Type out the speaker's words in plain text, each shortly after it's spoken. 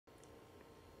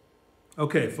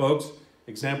Okay, folks,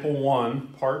 example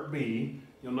 1, part B.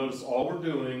 You'll notice all we're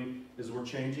doing is we're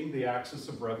changing the axis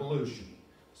of revolution.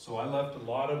 So I left a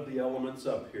lot of the elements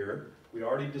up here. We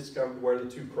already discovered where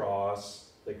the two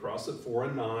cross. They cross at 4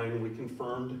 and 9. We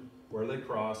confirmed where they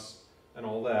cross and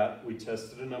all that. We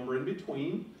tested a number in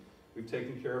between. We've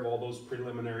taken care of all those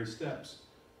preliminary steps.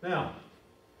 Now,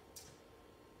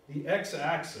 the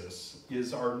x-axis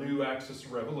is our new axis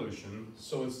of revolution.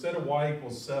 So instead of y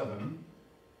equals 7,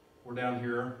 we're down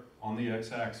here on the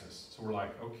x-axis. So we're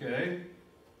like, okay,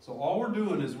 so all we're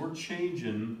doing is we're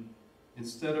changing,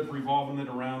 instead of revolving it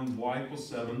around y equals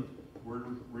 7, we're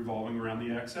revolving around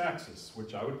the x-axis,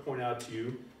 which I would point out to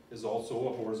you is also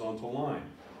a horizontal line.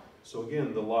 So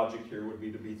again, the logic here would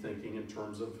be to be thinking in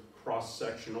terms of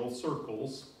cross-sectional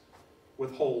circles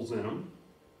with holes in them,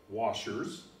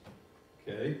 washers,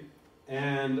 okay?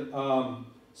 And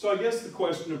so I guess the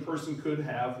question a person could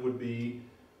have would be,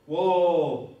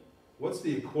 well, what's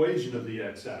the equation of the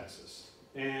x-axis?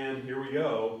 And here we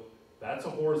go. That's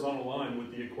a horizontal line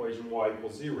with the equation y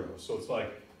equals 0. So it's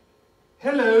like,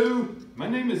 hello, my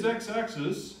name is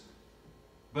x-axis,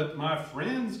 but my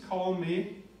friends call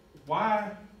me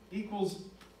y equals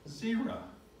 0.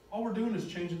 All we're doing is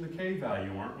changing the k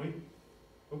value, aren't we?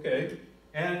 Okay,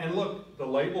 and look, the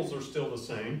labels are still the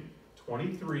same.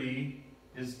 23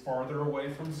 is farther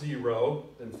away from 0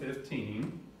 than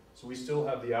 15. So we still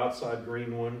have the outside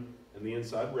green one and the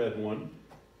inside red one.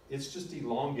 It's just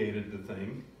elongated the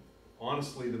thing.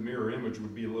 Honestly, the mirror image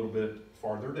would be a little bit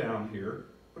farther down here,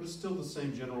 but it's still the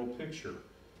same general picture.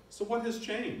 So what has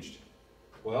changed?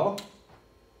 Well,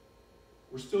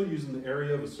 we're still using the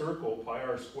area of a circle, pi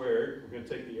r squared. We're going to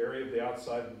take the area of the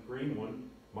outside green one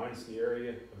minus the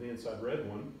area of the inside red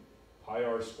one, pi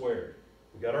r squared.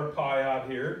 We got our pi out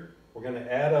here. We're going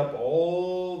to add up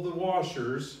all the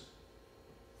washers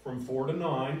from 4 to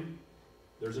 9.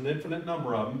 There's an infinite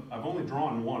number of them. I've only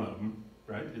drawn one of them,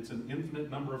 right? It's an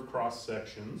infinite number of cross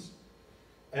sections.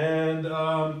 And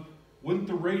wouldn't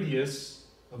the radius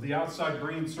of the outside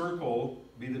green circle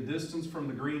be the distance from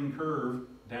the green curve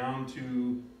down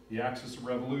to the axis of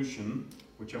revolution,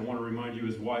 which I want to remind you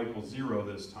is y equals 0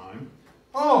 this time?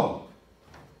 Oh,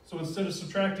 so instead of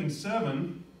subtracting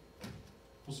 7,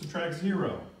 we'll subtract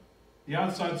 0. The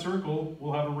outside circle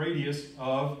will have a radius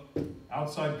of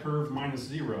outside curve minus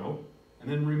 0. And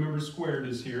then remember, squared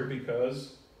is here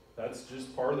because that's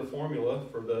just part of the formula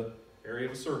for the area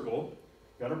of a circle.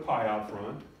 Got our pi out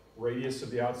front, radius of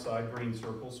the outside green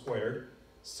circle squared.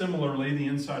 Similarly, the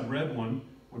inside red one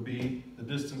would be the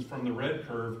distance from the red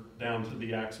curve down to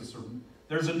the axis.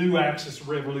 There's a new axis of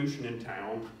revolution in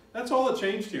town. That's all that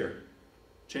changed here.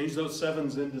 Change those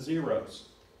 7s into 0s.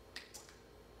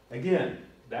 Again,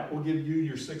 that will give you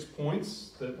your 6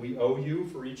 points that we owe you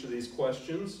for each of these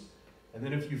questions. And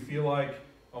then if you feel like,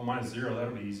 oh, mine's 0,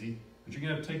 that'll be easy. But you're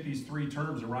going to have to take these 3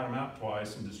 terms and write them out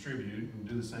twice and distribute. And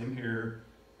do the same here.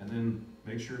 And then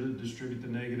make sure to distribute the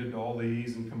negative to all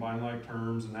these and combine like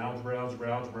terms. And algebra, algebra,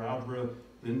 algebra, algebra.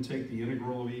 Then take the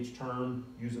integral of each term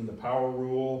using the power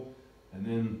rule. And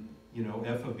then, you know,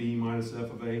 f of b minus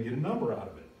f of a, get a number out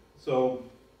of it. So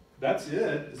that's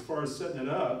it as far as setting it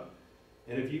up.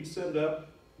 And if you set it up,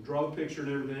 draw the picture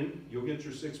and everything, you'll get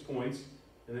your 6 points.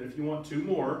 And then if you want 2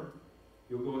 more,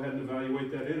 you'll go ahead and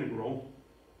evaluate that integral.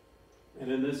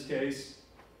 And in this case,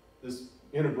 this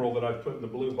integral that I've put in the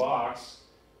blue box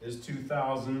is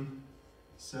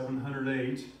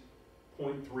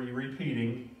 2,708.3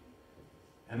 repeating.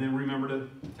 And then remember to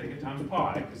take it times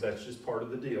pi, because that's just part of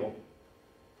the deal,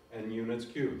 and units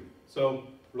cubed. So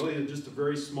really just a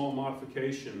very small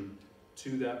modification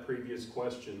to that previous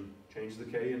question. Change the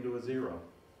k into a 0.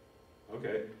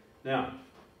 Okay, now,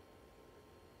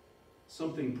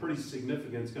 something pretty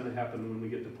significant is going to happen when we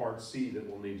get to part C that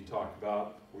we'll need to talk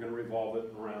about. We're going to revolve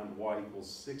it around y equals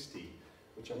 60,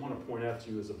 which I want to point out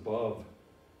to you is above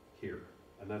here.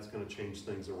 And that's going to change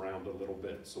things around a little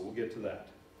bit. So we'll get to that.